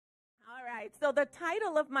right, so the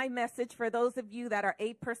title of my message, for those of you that are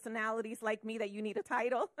A personalities like me, that you need a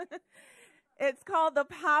title, it's called The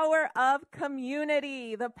Power of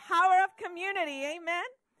Community. The power of community, amen?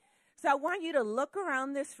 So I want you to look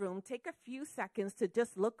around this room, take a few seconds to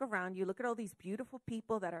just look around you. Look at all these beautiful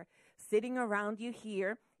people that are sitting around you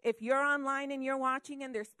here. If you're online and you're watching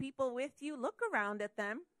and there's people with you, look around at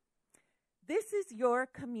them. This is your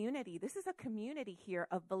community. This is a community here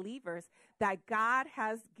of believers that God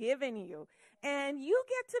has given you. And you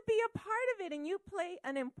get to be a part of it, and you play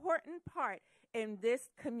an important part in this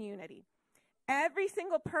community. Every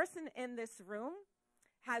single person in this room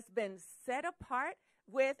has been set apart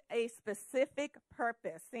with a specific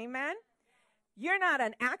purpose. Amen? You're not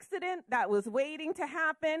an accident that was waiting to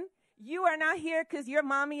happen. You are not here because your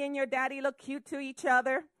mommy and your daddy look cute to each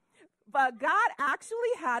other. But God actually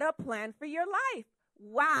had a plan for your life.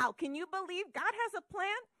 Wow. Can you believe God has a plan?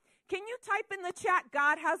 Can you type in the chat,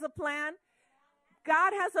 God has a plan?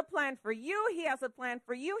 God has a plan for you. He has a plan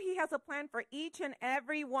for you. He has a plan for each and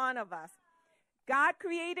every one of us. God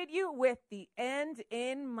created you with the end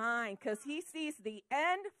in mind, because he sees the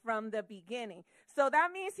end from the beginning. So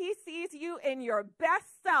that means he sees you in your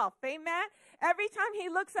best self. Amen. Every time he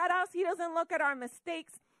looks at us, he doesn't look at our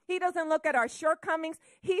mistakes. He doesn't look at our shortcomings.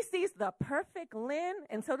 He sees the perfect Lynn,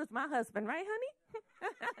 and so does my husband, right,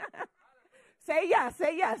 honey? Say yes,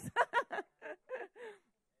 say yes.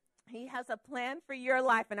 He has a plan for your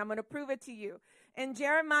life, and I'm going to prove it to you. In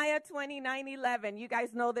Jeremiah 29:11, you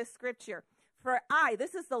guys know this scripture.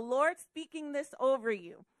 This is the Lord speaking this over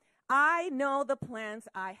you. I know the plans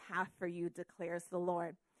I have for you, declares the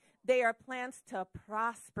Lord. They are plans to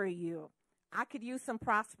prosper you. I could use some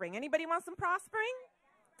prospering. Anybody want some prospering?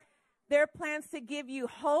 They're plans to give you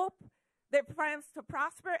hope. They're plans to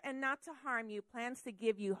prosper and not to harm you. Plans to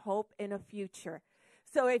give you hope in a future.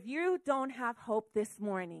 So if you don't have hope this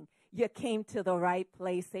morning, you came to the right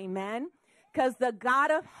place. Amen. Because the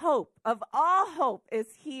God of hope, of all hope, is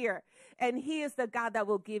here. And he is the God that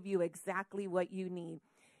will give you exactly what you need.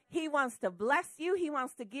 He wants to bless you. He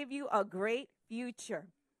wants to give you a great future.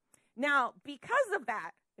 Now, because of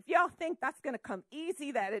that, if y'all think that's going to come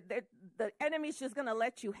easy, that the enemy's just going to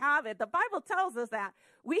let you have it, the Bible tells us that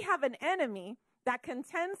we have an enemy that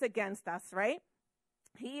contends against us, right?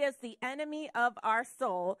 He is the enemy of our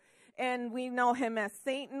soul, and we know him as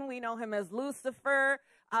Satan. We know him as Lucifer,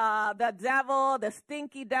 the devil, the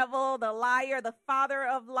stinky devil, the liar, the father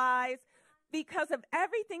of lies. Because of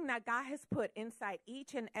everything that God has put inside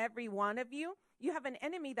each and every one of you, you have an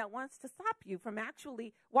enemy that wants to stop you from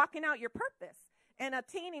actually walking out your purpose and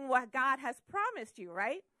attaining what God has promised you,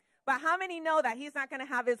 right? But how many know that he's not going to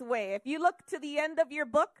have his way? If you look to the end of your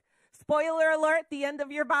book, spoiler alert, the end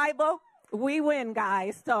of your Bible, we win,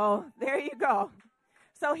 guys. So there you go.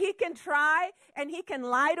 So he can try and he can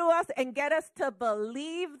lie to us and get us to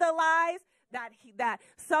believe the lies, that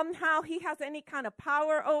somehow he has any kind of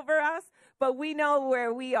power over us. But we know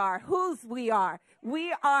where we are, whose we are.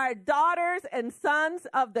 We are daughters and sons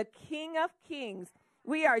of the King of Kings.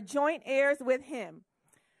 We are joint heirs with him.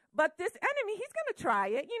 But this enemy, he's going to try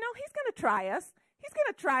it. He's going to try us. He's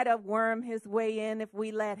going to try to worm his way in if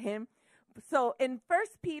we let him. So in 1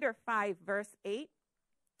 Peter 5, verse 8,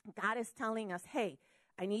 God is telling us, hey,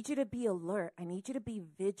 I need you to be alert. I need you to be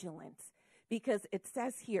vigilant, because it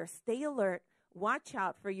says here, stay alert, watch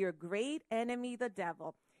out for your great enemy, the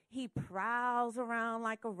devil. He prowls around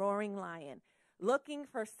like a roaring lion, looking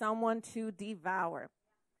for someone to devour.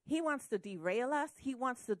 He wants to derail us. He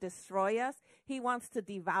wants to destroy us. He wants to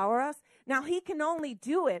devour us. Now, he can only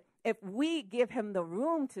do it if we give him the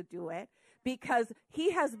room to do it, because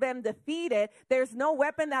he has been defeated. There's no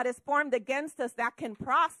weapon that is formed against us that can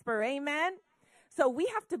prosper. Amen. So we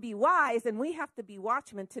have to be wise, and we have to be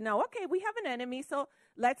watchmen to know, okay, we have an enemy, so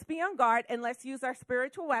let's be on guard and let's use our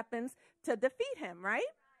spiritual weapons to defeat him, right?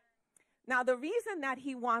 Now, the reason that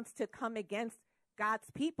he wants to come against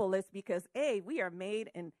God's people is because, A, we are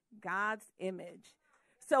made in God's image.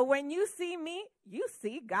 So when you see me, you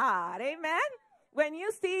see God. Amen? When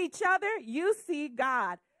you see each other, you see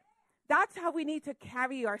God. That's how we need to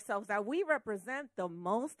carry ourselves, that we represent the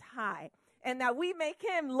Most High and that we make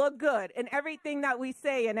him look good in everything that we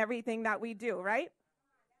say and everything that we do, right?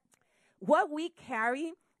 What we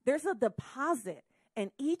carry, there's a deposit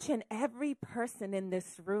in each and every person in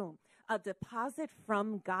this room, a deposit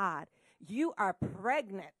from God. You are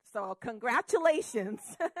pregnant, so congratulations.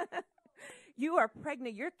 You are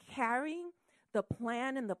pregnant. You're carrying the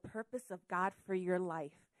plan and the purpose of God for your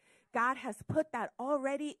life. God has put that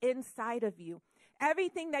already inside of you.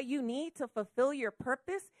 Everything that you need to fulfill your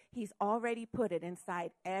purpose, he's already put it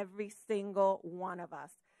inside every single one of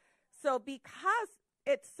us. So because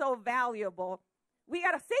it's so valuable, we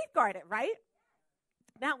got to safeguard it, right?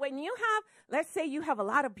 Now, when you have, let's say you have a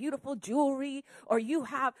lot of beautiful jewelry or you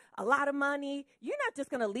have a lot of money, you're not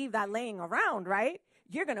just going to leave that laying around, right?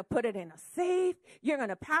 You're going to put it in a safe. You're going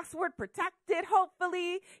to password protect it,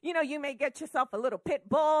 hopefully. You know, you may get yourself a little pit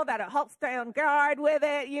bull that'll help stay on guard with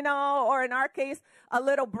it, you know, or in our case, a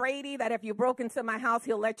little Brady that if you broke into my house,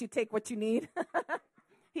 he'll let you take what you need.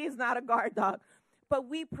 He's not a guard dog. But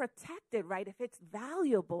we protect it, right? If it's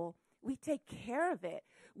valuable, we take care of it.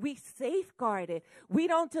 We safeguard it. We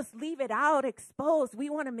don't just leave it out exposed. We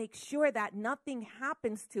want to make sure that nothing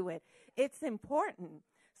happens to it. It's important.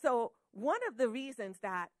 So one of the reasons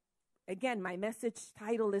that, again, my message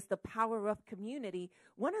title is The Power of Community.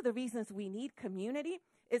 One of the reasons we need community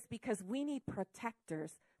is because we need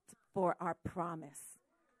protectors for our promise.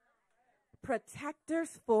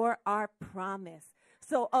 Protectors for our promise.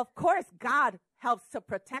 So, of course, God helps to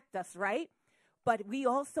protect us, right? But we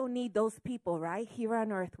also need those people right here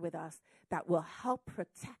on earth with us that will help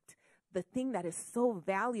protect the thing that is so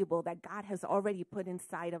valuable that God has already put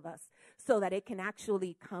inside of us so that it can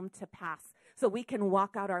actually come to pass, so we can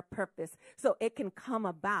walk out our purpose, so it can come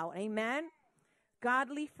about. Amen?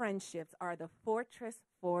 Godly friendships are the fortress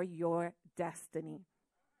for your destiny.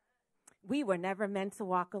 We were never meant to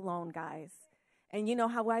walk alone, guys. And you know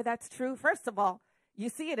why that's true? First of all, you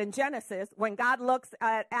see it in Genesis when God looks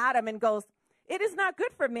at Adam and goes, "It is not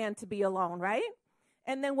good for man to be alone," right?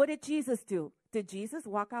 And then what did Jesus do? Did Jesus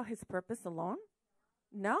walk out his purpose alone?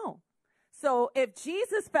 No. So if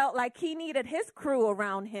Jesus felt like he needed his crew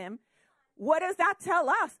around him, what does that tell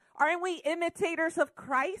us? Aren't we imitators of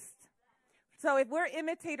Christ? So if we're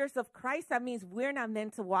imitators of Christ, that means we're not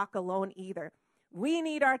meant to walk alone either. We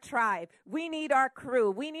need our tribe. We need our crew.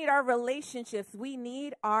 We need our relationships. We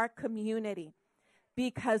need our community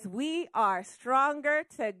because we are stronger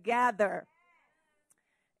together.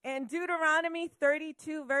 In Deuteronomy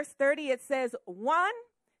 32, verse 30, it says, 1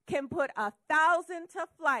 can put 1,000 to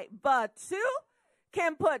flight, but 2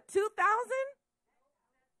 can put 2,000,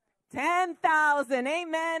 10,000.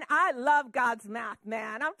 Amen. I love God's math,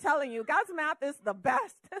 man. I'm telling you, God's math is the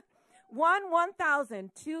best.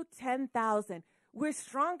 1,000, 2, 10,000. We're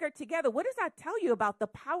stronger together. What does that tell you about the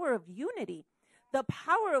power of unity, the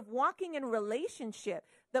power of walking in relationship,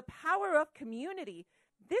 the power of community?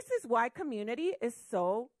 This is why community is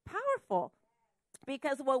so powerful,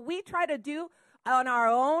 because what we try to do on our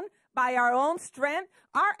own, by our own strength,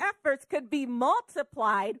 our efforts could be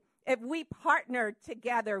multiplied if we partnered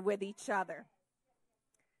together with each other.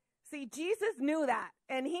 See, Jesus knew that,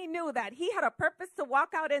 and he knew that he had a purpose to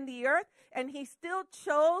walk out in the earth, and he still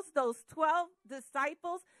chose those 12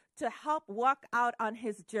 disciples to help walk out on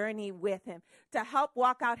his journey with him, to help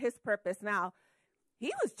walk out his purpose. Now,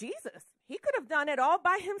 he was Jesus. He could have done it all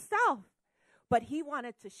by himself, but he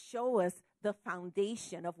wanted to show us the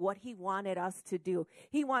foundation of what he wanted us to do.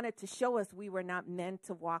 He wanted to show us we were not meant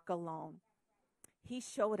to walk alone. He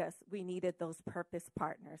showed us we needed those purpose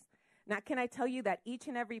partners. Now, can I tell you that each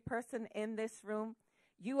and every person in this room,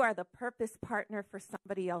 you are the purpose partner for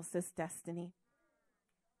somebody else's destiny.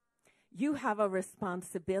 You have a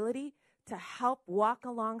responsibility to help walk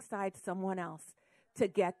alongside someone else to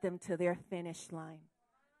get them to their finish line.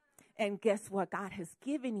 And guess what? God has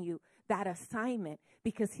given you that assignment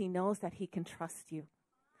because he knows that he can trust you.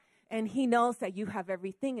 And he knows that you have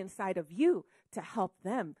everything inside of you to help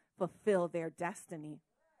them fulfill their destiny.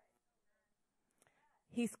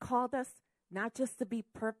 He's called us not just to be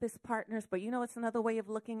purpose partners, but you know it's another way of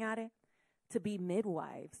looking at it? To be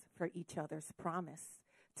midwives for each other's promise,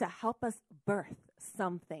 to help us birth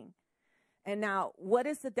something. And now, what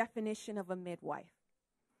is the definition of a midwife?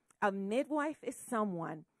 A midwife is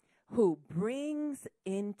someone who brings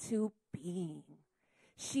into being.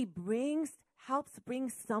 She helps bring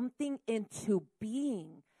something into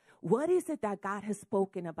being. What is it that God has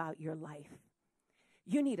spoken about your life?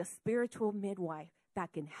 You need a spiritual midwife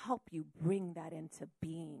that can help you bring that into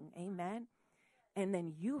being. Amen. And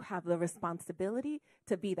then you have the responsibility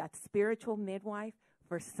to be that spiritual midwife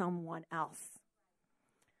for someone else.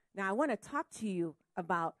 Now, I want to talk to you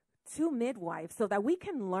about 2 midwives so that we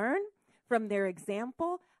can learn from their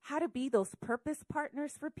example how to be those purpose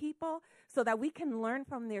partners for people, so that we can learn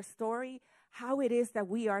from their story how it is that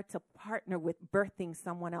we are to partner with birthing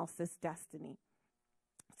someone else's destiny.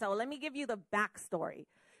 So let me give you the backstory.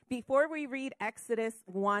 Before we read Exodus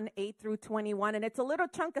 1, 8 through 21, and it's a little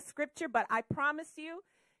chunk of scripture, but I promise you,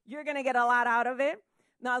 you're going to get a lot out of it.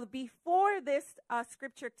 Now, before this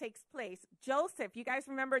scripture takes place, Joseph, you guys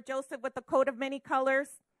remember Joseph with the coat of many colors?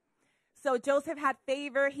 So Joseph had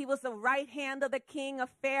favor. He was the right hand of the king of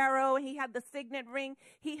Pharaoh. He had the signet ring.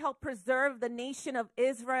 He helped preserve the nation of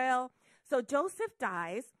Israel. So Joseph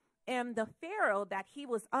dies, and the Pharaoh that he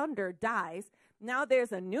was under dies. Now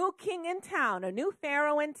there's a new king in town, a new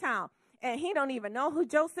Pharaoh in town, and he don't even know who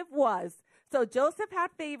Joseph was. So Joseph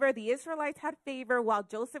had favor. The Israelites had favor while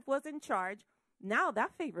Joseph was in charge. Now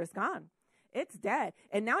that favor is gone. It's dead.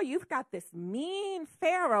 And now you've got this mean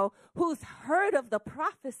Pharaoh who's heard of the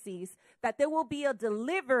prophecies that there will be a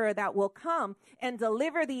deliverer that will come and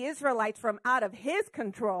deliver the Israelites from out of his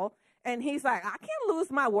control. And he's like, I can't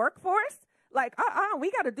lose my workforce. Like,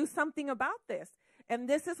 we got to do something about this. And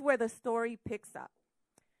this is where the story picks up.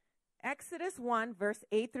 Exodus 1, verse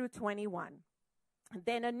 8 through 21.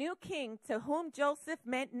 Then a new king to whom Joseph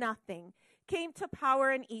meant nothing came to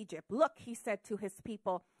power in Egypt. Look, he said to his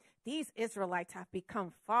people, these Israelites have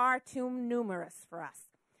become far too numerous for us.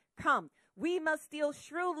 Come, we must deal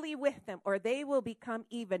shrewdly with them, or they will become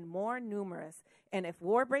even more numerous. And if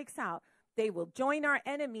war breaks out, they will join our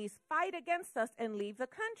enemies, fight against us, and leave the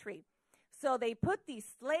country. So they put these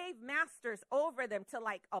slave masters over them to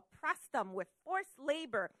oppress them with forced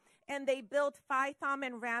labor. And they built Pithom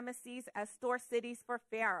and Ramesses as store cities for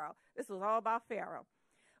Pharaoh. This was all about Pharaoh.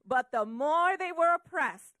 But the more they were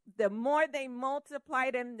oppressed, the more they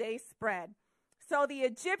multiplied and they spread. So the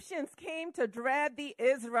Egyptians came to dread the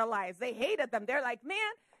Israelites. They hated them. They're like, man,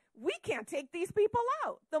 we can't take these people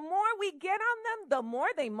out. The more we get on them, the more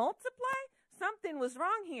they multiply. Something was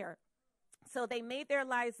wrong here. So they made their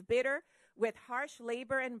lives bitter with harsh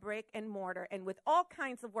labor and brick and mortar and with all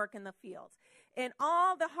kinds of work in the fields. In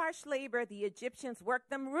all the harsh labor, the Egyptians worked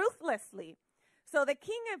them ruthlessly. So the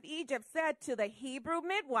king of Egypt said to the Hebrew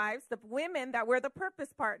midwives, the women that were the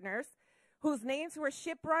purpose partners, whose names were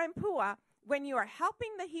Shipra and Puah, when you are helping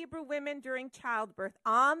the Hebrew women during childbirth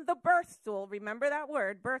on the birth stool, remember that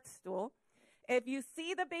word, birth stool, if you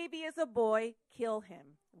see the baby is a boy, kill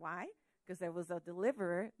him. Why? Because there was a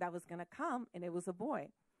deliverer that was going to come, and it was a boy.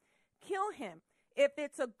 Kill him. If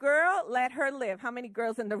it's a girl, let her live. How many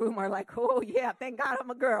girls in the room are like, oh, yeah, thank God I'm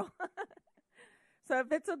a girl. So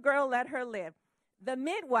if it's a girl, let her live. The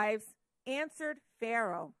midwives answered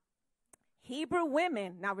Pharaoh. Hebrew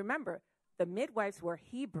women, now remember, the midwives were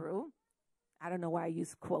Hebrew. I don't know why I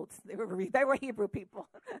use quotes. They were Hebrew people.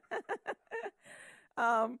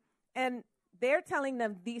 And they're telling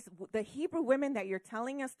them, the Hebrew women that you're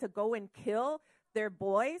telling us to go and kill their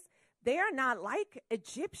boys, they are not like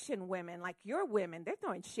Egyptian women, like your women. They're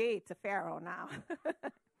throwing shade to Pharaoh now.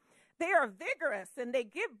 They are vigorous, and they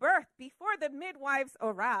give birth before the midwives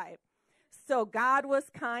arrive. So God was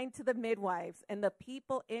kind to the midwives, and the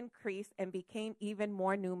people increased and became even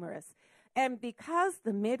more numerous. And because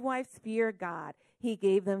the midwives feared God, he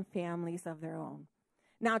gave them families of their own.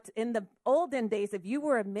 Now, in the olden days, if you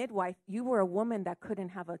were a midwife, you were a woman that couldn't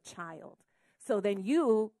have a child. So then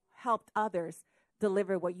you helped others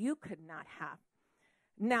deliver what you could not have.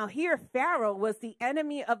 Now here, Pharaoh was the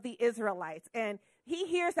enemy of the Israelites, and he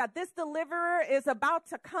hears that this deliverer is about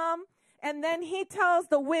to come. And then he tells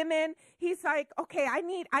the women, he's like, okay, I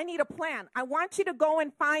need a plan. I want you to go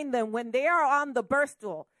and find them when they are on the birth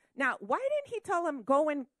stool. Now, why didn't he tell them, go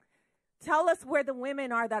and tell us where the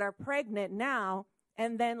women are that are pregnant now,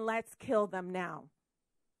 and then let's kill them now?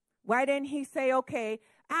 Why didn't he say, okay,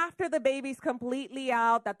 after the baby's completely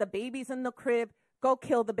out, that the baby's in the crib, go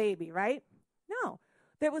kill the baby, right? No,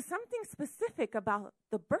 there was something specific about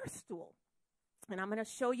the birth stool. And I'm going to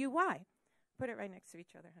show you why. Put it right next to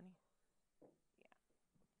each other, honey.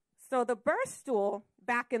 So the birth stool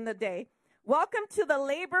back in the day, welcome to the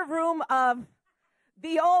labor room of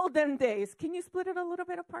the olden days. Can you split it a little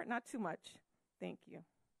bit apart? Not too much. Thank you.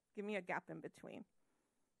 Give me a gap in between.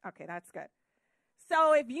 Okay, that's good.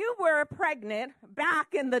 So if you were pregnant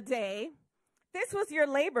back in the day, this was your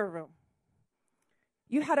labor room.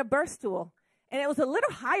 You had a birth stool. And it was a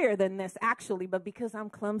little higher than this, actually, but because I'm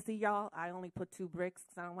clumsy, y'all, I only put 2 bricks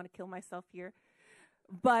because I don't want to kill myself here.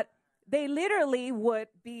 But they literally would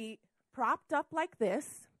be propped up like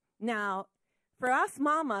this. Now, for us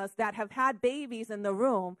mamas that have had babies in the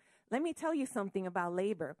room, let me tell you something about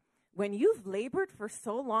labor. When you've labored for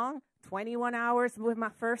so long, 21 hours with my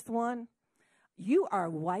first one, you are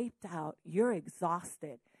wiped out. You're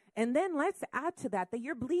exhausted. And then let's add to that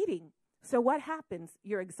you're bleeding. So what happens?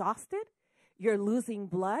 You're exhausted. You're losing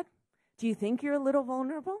blood. Do you think you're a little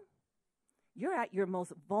vulnerable? You're at your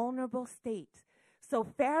most vulnerable state. So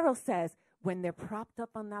Pharaoh says, when they're propped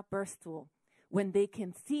up on that birth stool, when they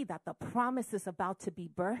can see that the promise is about to be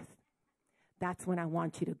birthed, that's when I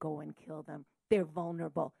want you to go and kill them. They're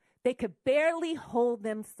vulnerable. They could barely hold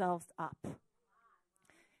themselves up.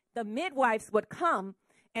 The midwives would come,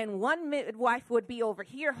 And one midwife would be over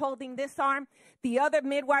here holding this arm. The other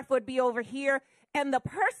midwife would be over here. And the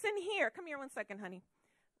person here, come here 1 second, honey.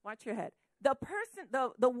 Watch your head. The person,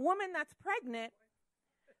 the woman that's pregnant,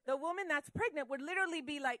 would literally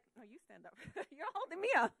be like, no, you stand up. You're holding me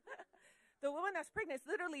up. The woman that's pregnant is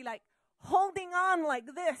literally like holding on like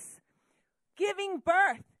this, giving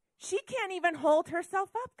birth. She can't even hold herself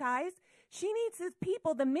up, guys. She needs his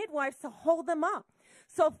people, the midwives, to hold them up.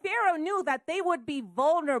 So Pharaoh knew that they would be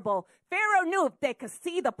vulnerable. Pharaoh knew they could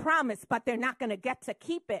see the promise, but they're not going to get to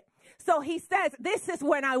keep it. So he says, this is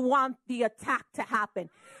when I want the attack to happen.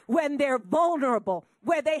 When they're vulnerable,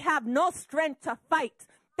 where they have no strength to fight.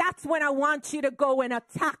 That's when I want you to go and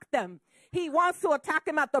attack them. He wants to attack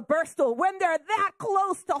them at the birth stool when they're that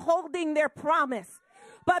close to holding their promise.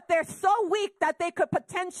 But they're so weak that they could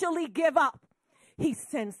potentially give up. He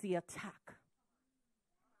sends the attack.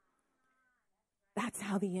 That's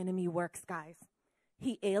how the enemy works, guys.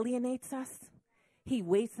 He alienates us. He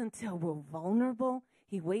waits until we're vulnerable.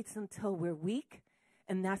 He waits until we're weak.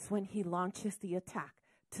 And that's when he launches the attack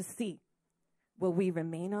to see, will we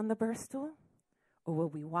remain on the birth stool or will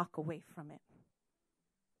we walk away from it?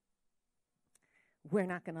 We're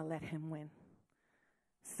not going to let him win.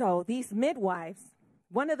 So these midwives,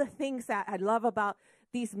 one of the things that I love about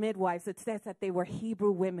these midwives, it says that they were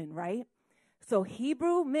Hebrew women, right? So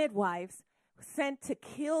Hebrew midwives sent to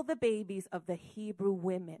kill the babies of the Hebrew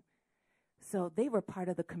women. So they were part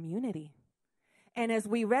of the community. And as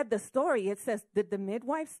we read the story, it says, did the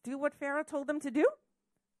midwives do what Pharaoh told them to do?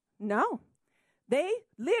 No. They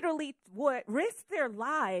literally would risk their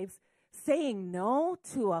lives saying no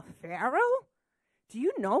to a Pharaoh. Do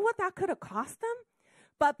you know what that could have cost them?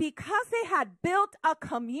 But because they had built a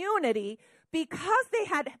community, because they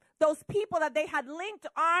had those people that they had linked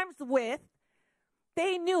arms with,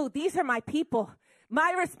 they knew these are my people.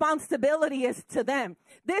 My responsibility is to them.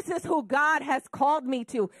 This is who God has called me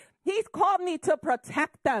to. He's called me to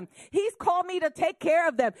protect them. He's called me to take care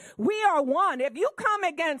of them. We are one. If you come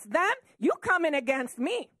against them, you come in against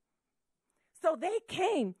me. So they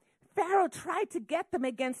came. Pharaoh tried to get them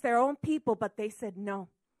against their own people, but they said no.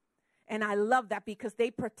 And I love that because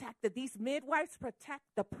they protected, these midwives protect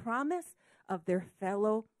the promise of their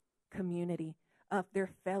fellow community, of their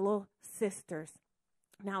fellow sisters.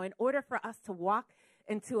 Now, in order for us to walk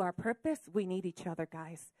into our purpose, we need each other,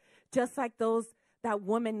 guys. Just like that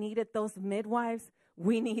woman needed those midwives,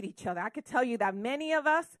 we need each other. I could tell you that many of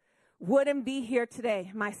us wouldn't be here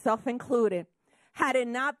today, myself included, had it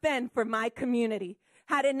not been for my community,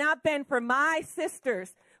 had it not been for my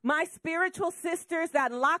sisters, my spiritual sisters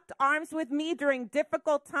that locked arms with me during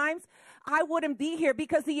difficult times. I wouldn't be here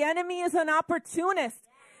because the enemy is an opportunist.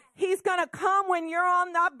 He's going to come when you're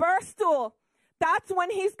on that birth stool. That's when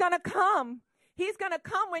he's going to come. He's going to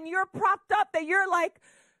come when you're propped up, that you're like,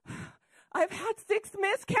 I've had 6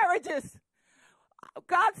 miscarriages.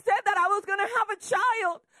 God said that I was going to have a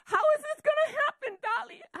child. How is this going to happen,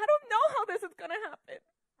 Dolly? I don't know how this is going to happen.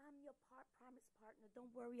 I'm your promise partner. Don't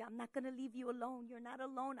worry. I'm not going to leave you alone. You're not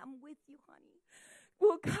alone. I'm with you, honey.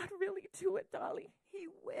 Will God really do it, Dolly? He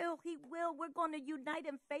will. He will. We're going to unite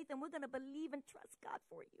in faith, and we're going to believe and trust God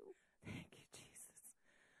for you. Thank you, Jesus.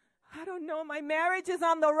 I don't know. My marriage is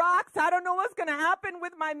on the rocks. I don't know what's going to happen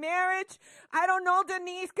with my marriage. I don't know,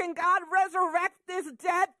 Denise. Can God resurrect this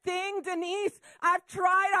dead thing, Denise? I've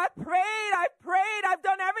tried. I've prayed. I've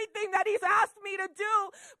done everything that he's asked me to do,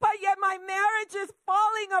 but yet my marriage is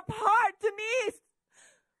falling apart, Denise.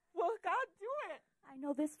 Will God do it? I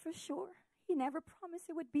know this for sure. He never promised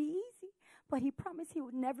it would be easy, but he promised he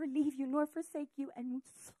would never leave you nor forsake you, and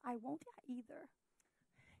I won't either.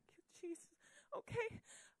 Thank you, Jesus. Okay.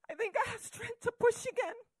 I think I have strength to push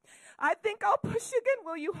again. I think I'll push again.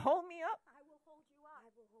 Will you hold me up? I will hold you up.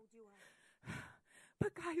 I will hold you up.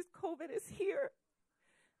 But guys, COVID is here.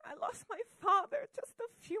 I lost my father just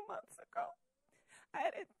a few months ago.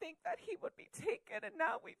 I didn't think that he would be taken, and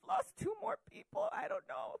now we've lost 2 more people. I don't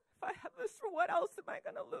know if I have this, what else am I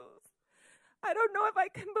going to lose? I don't know if I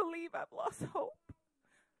can believe I've lost hope.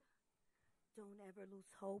 Don't ever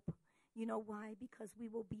lose hope. You know why? Because we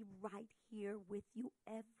will be right here with you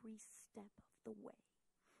every step of the way.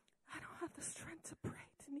 I don't have the strength to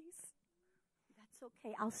pray, Denise. That's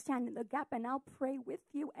okay. I'll stand in the gap and I'll pray with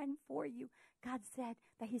you and for you. God said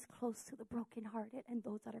that he's close to the brokenhearted and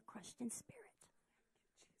those that are crushed in spirit.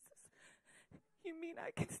 Jesus, you mean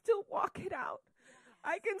I can still walk it out? Yes.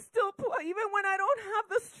 I can still pull, even when I don't have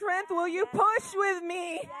the strength. Will you push with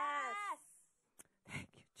me? Yes. Thank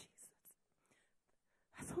you, Jesus.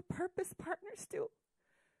 That's what purpose partners do.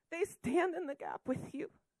 They stand in the gap with you.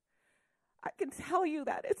 I can tell you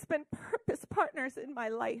that it's been purpose partners in my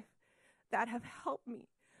life that have helped me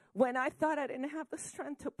when I thought I didn't have the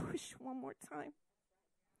strength to push one more time.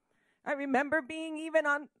 I remember being even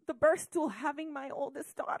on the birth stool, having my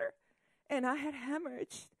oldest daughter, and I had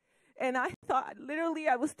hemorrhaged. And I thought, literally,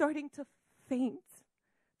 I was starting to faint,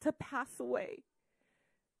 to pass away.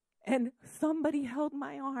 And somebody held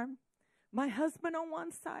my arm, my husband on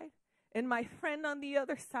one side and my friend on the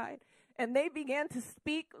other side. And they began to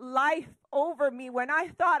speak life over me when I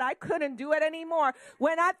thought I couldn't do it anymore,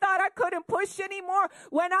 when I thought I couldn't push anymore,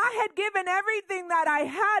 when I had given everything that I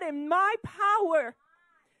had in my power.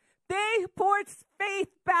 They poured faith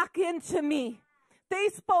back into me. They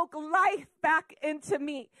spoke life back into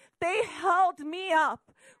me. They held me up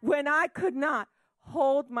when I could not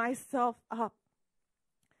hold myself up.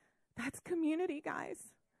 That's community, guys.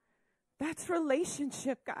 That's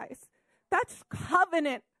relationship, guys. That's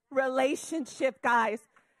covenant relationship, guys.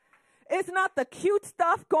 It's not the cute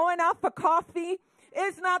stuff going out for coffee.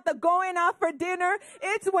 It's not the going out for dinner.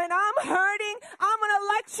 It's when I'm hurting, I'm going to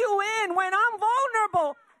let you in. When I'm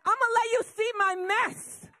vulnerable, I'm going to let you see my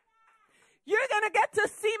mess. You're going to get to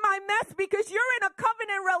see my mess because you're in a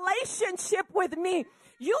covenant relationship with me.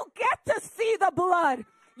 You get to see the blood.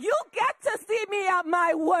 You get to see me at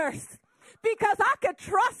my worst because I can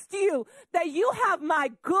trust you that you have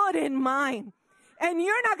my good in mind. And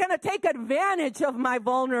you're not going to take advantage of my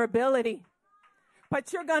vulnerability.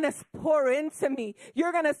 But you're going to pour into me.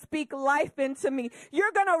 You're going to speak life into me.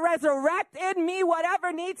 You're going to resurrect in me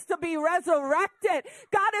whatever needs to be resurrected.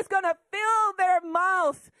 God is going to fill their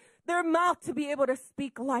mouth to be able to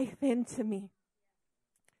speak life into me.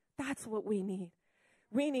 That's what we need.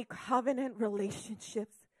 We need covenant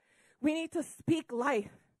relationships. We need to speak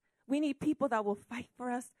life. We need people that will fight for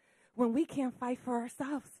us when we can't fight for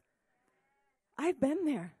ourselves. I've been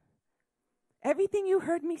there. Everything you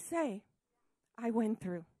heard me say, I went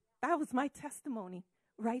through. That was my testimony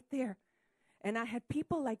right there. And I had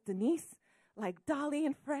people like Denise, like Dolly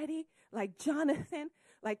and Freddie, like Jonathan,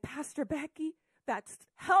 like Pastor Becky, that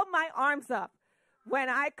held my arms up when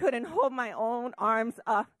I couldn't hold my own arms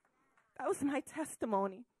up. That was my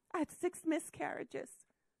testimony. I had 6 miscarriages.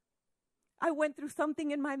 I went through something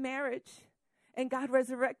in my marriage, and God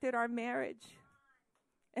resurrected our marriage.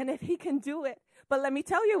 And if he can do it, but let me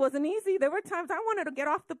tell you, it wasn't easy. There were times I wanted to get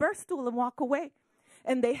off the birth stool and walk away.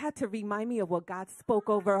 And they had to remind me of what God spoke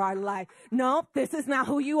over our life. No, this is not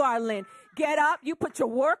who you are, Lynn. Get up. You put your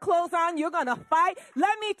war clothes on. You're going to fight.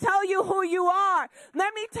 Let me tell you who you are.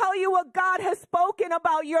 Let me tell you what God has spoken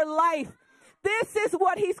about your life. This is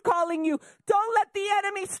what he's calling you. Don't let the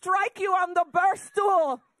enemy strike you on the birth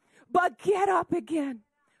stool, but get up again.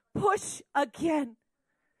 Push again.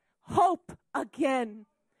 Hope again.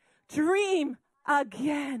 Dream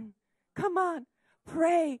again. Come on.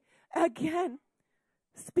 Pray again.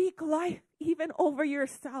 Speak life even over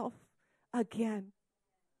yourself again.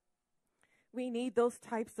 We need those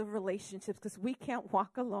types of relationships because we can't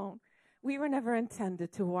walk alone. We were never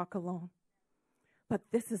intended to walk alone. But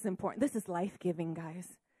this is important. This is life-giving,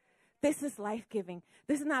 guys. This is life-giving.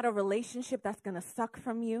 This is not a relationship that's going to suck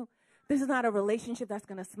from you. This is not a relationship that's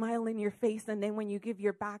going to smile in your face, and then when you give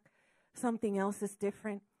your back, something else is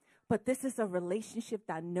different. But this is a relationship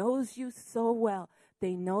that knows you so well.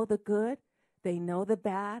 They know the good, they know the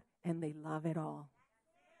bad, and they love it all.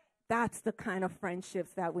 That's the kind of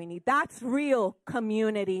friendships that we need. That's real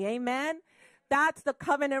community. Amen? That's the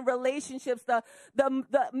covenant relationships. The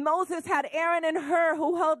Moses had Aaron and Hur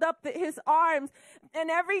who held up his arms. And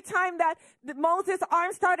every time that Moses'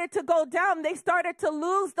 arms started to go down, they started to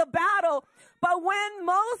lose the battle. But when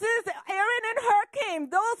Moses, Aaron, and Hur came,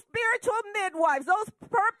 those spiritual midwives, those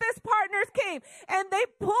purpose partners came, and they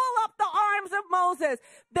pulled up the arms of Moses,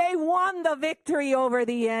 they won the victory over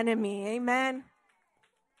the enemy. Amen?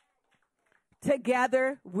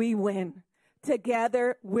 Together we win.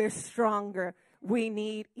 Together we're stronger. We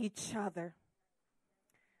need each other.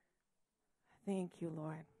 Thank you,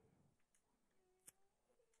 Lord.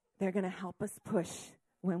 They're going to help us push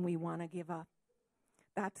when we want to give up.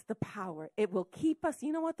 That's the power. It will keep us.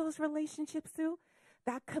 You know what those relationships do?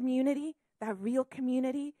 That community, that real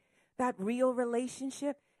community, that real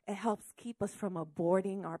relationship, it helps keep us from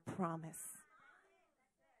aborting our promise.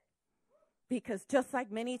 Because just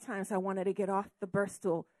like many times I wanted to get off the birth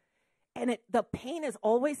stool, and the pain is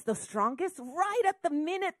always the strongest right at the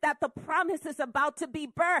minute that the promise is about to be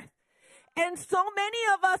birthed. And so many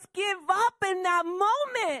of us give up in that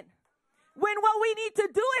moment when what we need to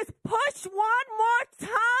do is push one more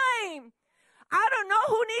time. I don't know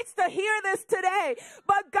who needs to hear this today,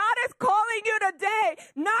 but God is calling you today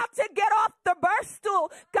not to get off the birth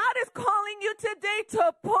stool. God is calling you today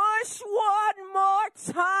to push one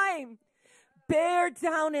more time. Bear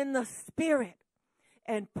down in the spirit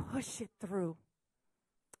and push it through.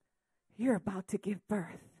 You're about to give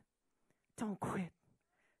birth. Don't quit.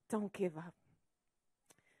 Don't give up.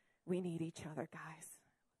 We need each other, guys.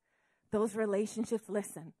 Those relationships,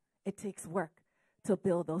 listen, it takes work to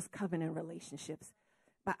build those covenant relationships.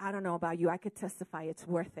 But I don't know about you. I could testify it's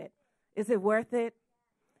worth it. Is it worth it?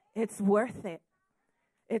 It's worth it.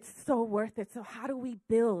 It's so worth it. So how do we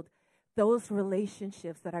build those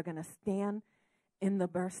relationships that are going to stand in the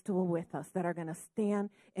birth stool with us, that are going to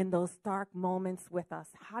stand in those dark moments with us?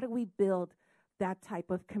 How do we build that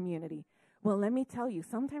type of community? Well, let me tell you,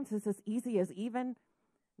 sometimes it's as easy as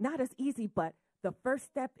not as easy, but the first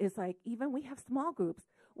step is like, even we have small groups.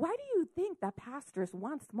 Why do you think that pastors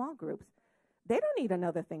want small groups? They don't need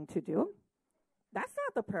another thing to do. That's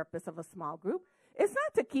not the purpose of a small group. It's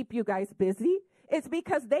not to keep you guys busy. It's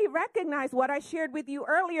because they recognize what I shared with you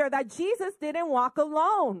earlier, that Jesus didn't walk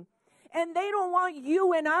alone. And they don't want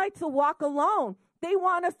you and I to walk alone. They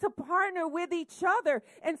want us to partner with each other.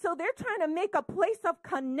 And so they're trying to make a place of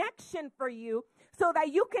connection for you so that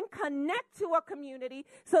you can connect to a community,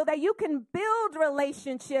 so that you can build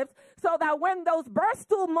relationships, so that when those birth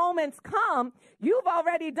stool moments come, you've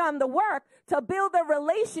already done the work to build a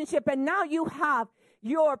relationship, and now you have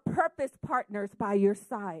your purpose partners by your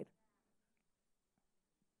side.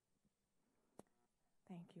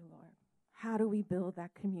 Thank you, Lord. How do we build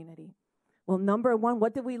that community? Well, number one,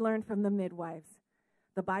 what did we learn from the midwives?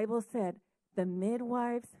 The Bible said the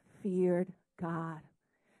midwives feared God.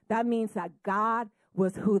 That means that God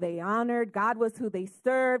was who they honored. God was who they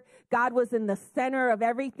served. God was in the center of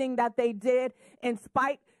everything that they did. In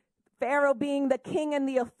spite Pharaoh being the king and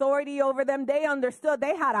the authority over them, they understood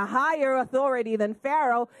they had a higher authority than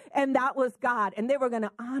Pharaoh, and that was God. And they were going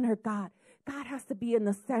to honor God. God has to be in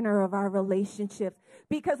the center of our relationships,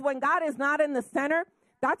 because when God is not in the center,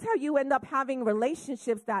 that's how you end up having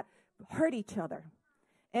relationships that hurt each other.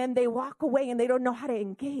 And they walk away and they don't know how to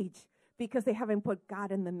engage because they haven't put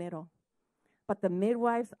God in the middle. But the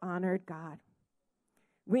midwives honored God.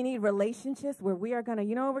 We need relationships where we are going to,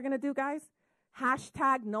 you know what we're going to do, guys?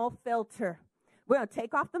 Hashtag no filter. We're going to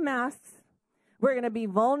take off the masks. We're going to be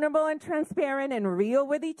vulnerable and transparent and real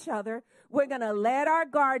with each other. We're going to let our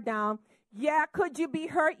guard down. Yeah, could you be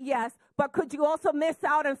hurt? Yes. But could you also miss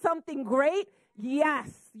out on something great? Yes,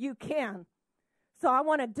 you can. So I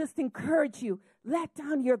want to just encourage you. Let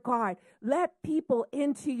down your guard. Let people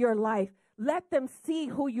into your life. Let them see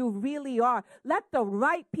who you really are. Let the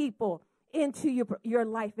right people into your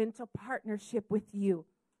life, into partnership with you.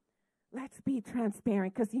 Let's be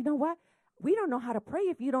transparent, because you know what? We don't know how to pray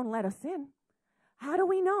if you don't let us in. How do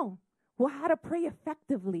we know? Well, how to pray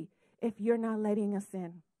effectively if you're not letting us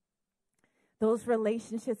in? Those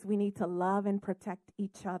relationships, we need to love and protect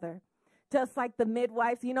each other. Just like the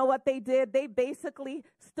midwives, you know what they did? They basically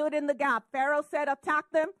stood in the gap. Pharaoh said, attack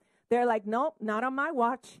them. They're like, nope, not on my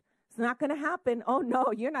watch. It's not going to happen. Oh,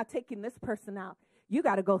 no, you're not taking this person out. You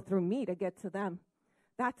got to go through me to get to them.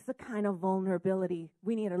 That's the kind of vulnerability.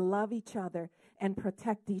 We need to love each other and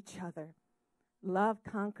protect each other. Love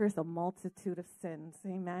conquers a multitude of sins.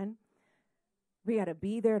 Amen. We got to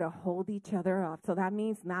be there to hold each other up. So that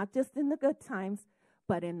means not just in the good times,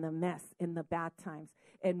 but in the mess, in the bad times.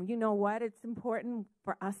 And you know what? It's important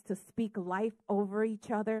for us to speak life over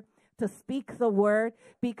each other, to speak the word,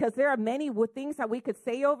 because there are many things that we could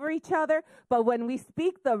say over each other, but when we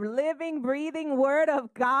speak the living, breathing word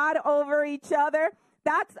of God over each other,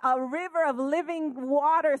 that's a river of living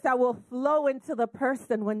waters that will flow into the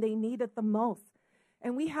person when they need it the most.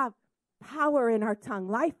 And we have power in our tongue.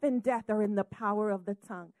 Life and death are in the power of the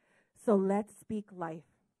tongue. So let's speak life.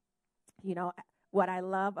 You know, what I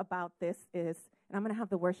love about this is, and I'm going to have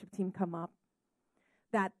the worship team come up,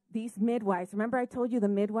 that these midwives, remember I told you the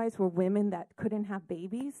midwives were women that couldn't have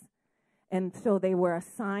babies? And so they were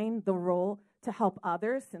assigned the role to help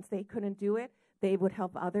others. Since they couldn't do it, they would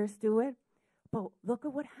help others do it. But look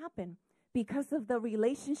at what happened. Because of the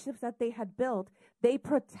relationships that they had built, they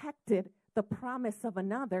protected the promise of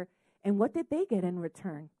another. And what did they get in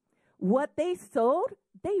return? What they sowed,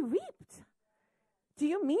 they reaped. Do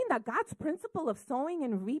you mean that God's principle of sowing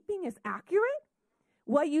and reaping is accurate?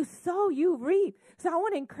 What you sow, you reap. So I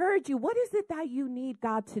want to encourage you. What is it that you need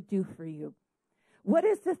God to do for you? What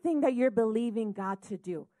is the thing that you're believing God to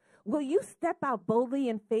do? Will you step out boldly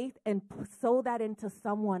in faith and sow that into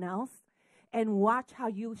someone else and watch how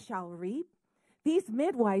you shall reap? These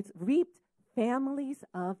midwives reaped families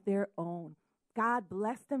of their own. God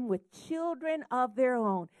blessed them with children of their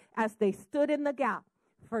own as they stood in the gap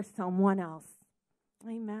for someone else.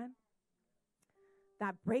 Amen.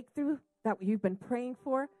 That breakthrough that you've been praying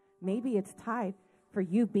for, maybe it's time for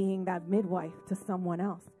you being that midwife to someone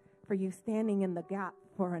else, for you standing in the gap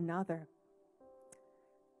for another.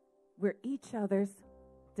 We're each other's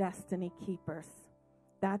destiny keepers.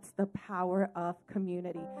 That's the power of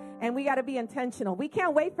community. And we got to be intentional. We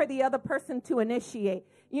can't wait for the other person to initiate.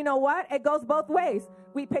 You know what? It goes both ways.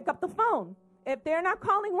 We pick up the phone. If they're not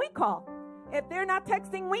calling, we call. If they're not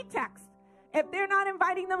texting, we text. If they're not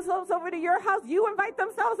inviting themselves over to your house, you invite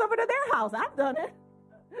themselves over to their house. I've done it.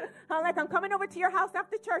 I'm coming over to your house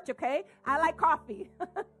after church, okay? I like coffee.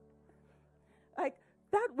 Like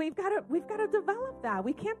that, we've got to develop that.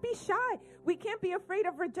 We can't be shy. We can't be afraid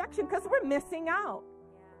of rejection because we're missing out.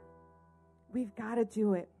 We've got to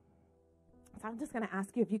do it. So I'm just going to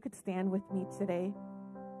ask you if you could stand with me today.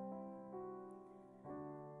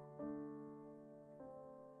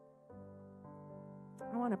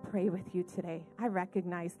 I want to pray with you today. I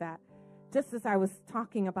recognize that. Just as I was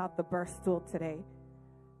talking about the birth stool today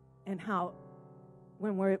and how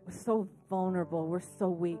when we're so vulnerable, we're so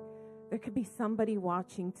weak, there could be somebody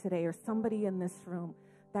watching today or somebody in this room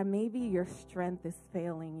that maybe your strength is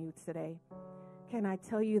failing you today. Can I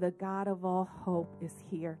tell you the God of all hope is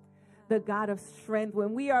here? The God of strength.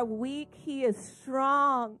 When we are weak, He is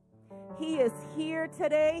strong. He is here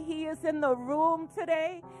today. He is in the room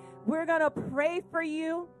today. We're going to pray for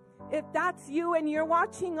you. If that's you and you're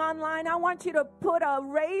watching online, I want you to put a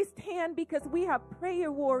raised hand because we have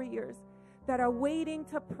prayer warriors that are waiting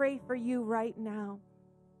to pray for you right now.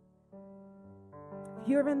 If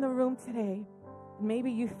you're in the room today,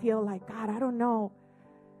 maybe you feel like, God, I don't know.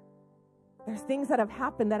 There's things that have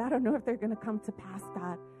happened that I don't know if they're going to come to pass,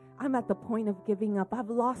 God. I'm at the point of giving up. I've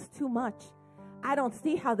lost too much. I don't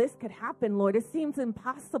see how this could happen, Lord. It seems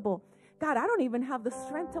impossible. God, I don't even have the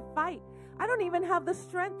strength to fight. I don't even have the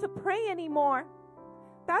strength to pray anymore.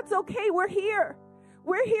 That's okay. We're here.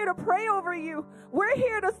 We're here to pray over you. We're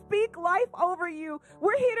here to speak life over you.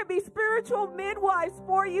 We're here to be spiritual midwives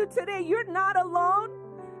for you today. You're not alone.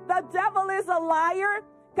 The devil is a liar.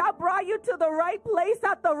 God brought you to the right place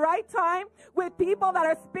at the right time with people that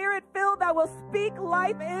are spirit-filled that will speak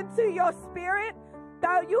life into your spirit.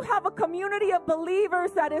 That you have a community of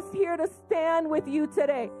believers that is here to stand with you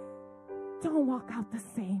today. Don't walk out the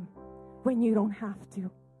same when you don't have to.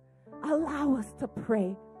 Allow us to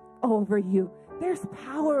pray over you. There's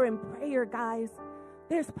power in prayer, guys.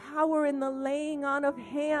 There's power in the laying on of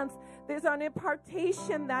hands. There's an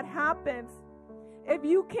impartation that happens. If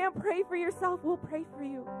you can't pray for yourself, we'll pray for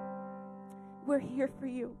you. We're here for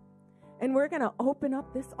you. And we're going to open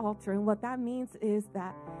up this altar. And what that means is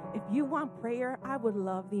that if you want prayer, I would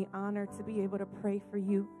love the honor to be able to pray for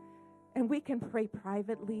you. And we can pray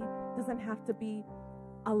privately. It doesn't have to be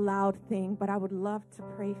a loud thing, but I would love to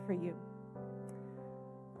pray for you.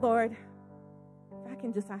 Lord, if I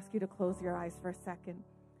can just ask you to close your eyes for a second.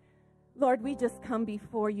 Lord, we just come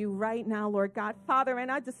before you right now, Lord God. Father,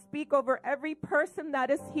 and I just speak over every person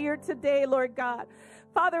that is here today, Lord God.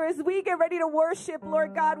 Father, as we get ready to worship,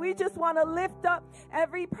 Lord God, we just want to lift up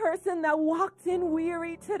every person that walked in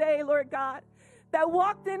weary today, Lord God. That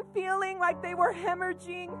walked in feeling like they were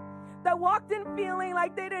hemorrhaging. That walked in feeling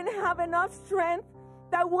like they didn't have enough strength.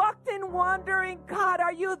 That walked in wondering, God,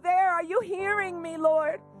 are you there? Are you hearing me,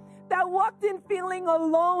 Lord? That walked in feeling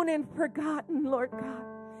alone and forgotten, Lord God.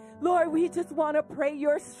 Lord, we just want to pray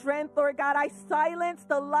your strength, Lord God. I silence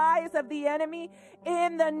the lies of the enemy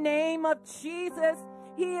in the name of Jesus.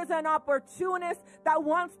 He is an opportunist that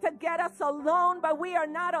wants to get us alone, but we are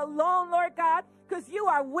not alone, Lord God, because you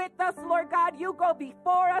are with us, Lord God. You go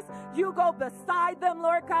before us. You go beside them,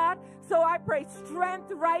 Lord God. So I pray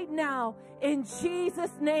strength right now in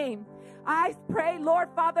Jesus' name. I pray, Lord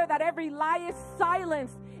Father, that every lie is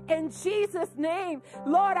silenced in Jesus' name.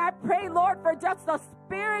 Lord, I pray, Lord, for just a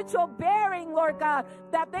spiritual bearing, Lord God,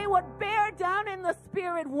 that they would bear down in the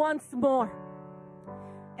spirit once more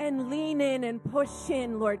and lean in and push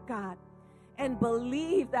in, Lord God, and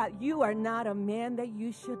believe that you are not a man that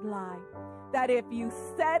you should lie. That if you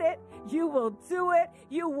said it, you will do it.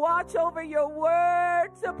 You watch over your word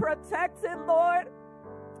to protect it, Lord.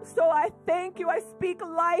 So I thank you. I speak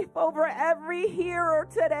life over every hearer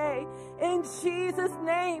today. In Jesus'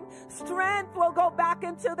 name, strength will go back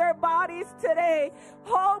into their bodies today.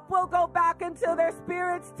 Hope will go back into their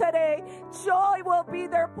spirits today. Joy will be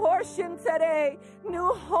their portion today.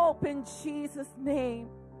 New hope in Jesus' name.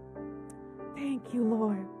 Thank you,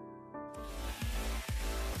 Lord.